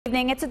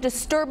It's a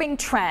disturbing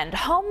trend.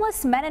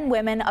 Homeless men and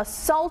women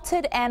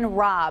assaulted and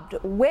robbed.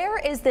 Where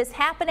is this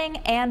happening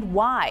and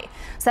why?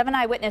 7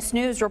 Eyewitness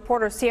News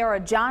reporter Sierra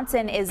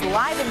Johnson is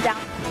live in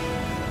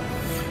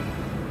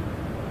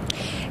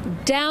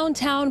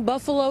Downtown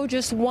Buffalo,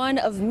 just one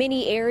of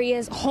many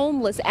areas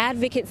homeless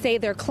advocates say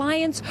their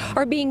clients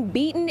are being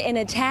beaten and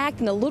attacked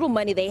and the little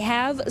money they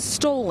have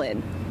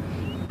stolen.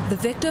 The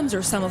victims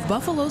are some of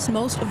Buffalo's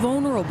most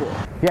vulnerable.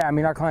 Yeah, I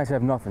mean, our clients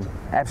have nothing,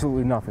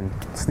 absolutely nothing.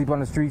 Sleep on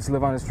the streets,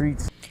 live on the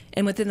streets.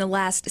 And within the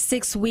last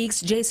 6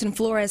 weeks, Jason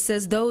Flores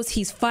says those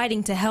he's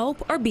fighting to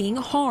help are being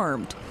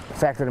harmed. The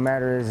fact of the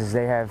matter is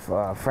they have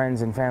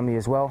friends and family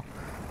as well.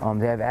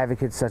 They have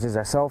advocates such as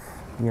ourselves,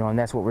 and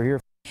that's what we're here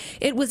for.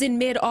 It was in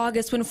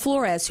mid-August when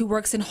Flores, who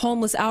works in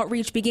homeless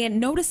outreach, began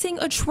noticing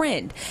a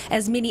trend.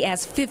 As many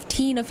as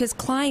 15 of his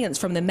clients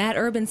from the Matt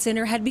Urban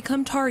Center had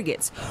become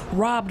targets,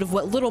 robbed of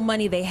what little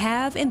money they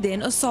have and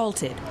then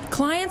assaulted.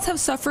 Clients have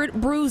suffered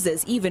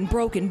bruises, even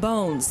broken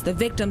bones. The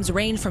victims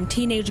range from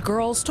teenage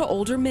girls to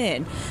older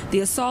men. The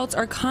assaults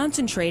are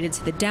concentrated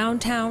to the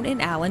downtown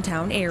and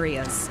Allentown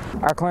areas.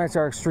 Our clients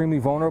are extremely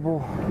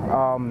vulnerable.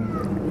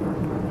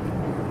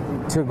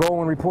 To go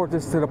and report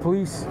this to the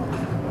police,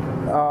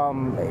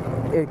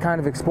 it kind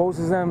of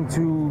exposes them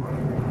to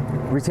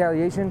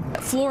retaliation.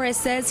 Flores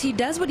says he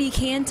does what he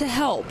can to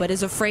help, but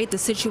is afraid the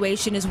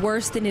situation is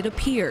worse than it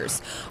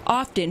appears.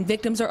 Often,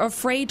 victims are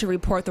afraid to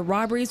report the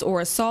robberies or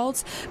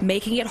assaults,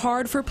 making it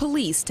hard for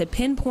police to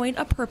pinpoint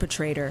a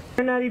perpetrator.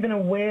 They're not even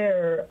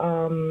aware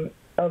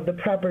of the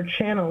proper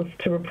channels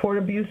to report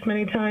abuse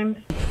many times.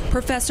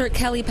 Professor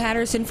Kelly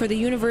Patterson for the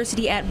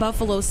University at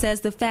Buffalo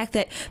says the fact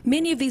that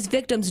many of these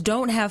victims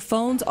don't have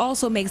phones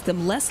also makes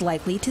them less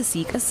likely to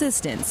seek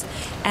assistance.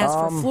 As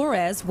for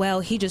Flores, well,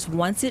 he just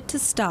wants it to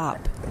stop.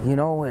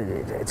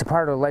 It's a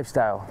part of the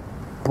lifestyle,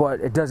 but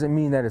it doesn't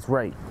mean that it's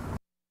right.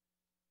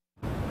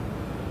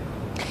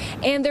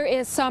 And there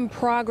is some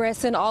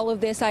progress in all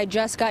of this. I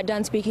just got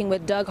done speaking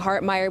with Doug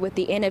Hartmeyer with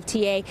the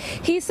NFTA.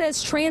 He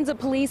says transit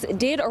police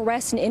did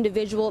arrest an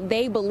individual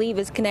they believe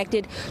is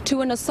connected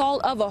to an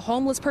assault of a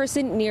homeless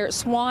person near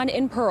Swan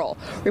and Pearl.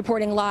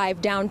 Reporting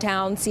live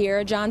downtown,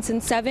 Sierra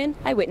Johnson, 7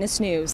 Eyewitness News.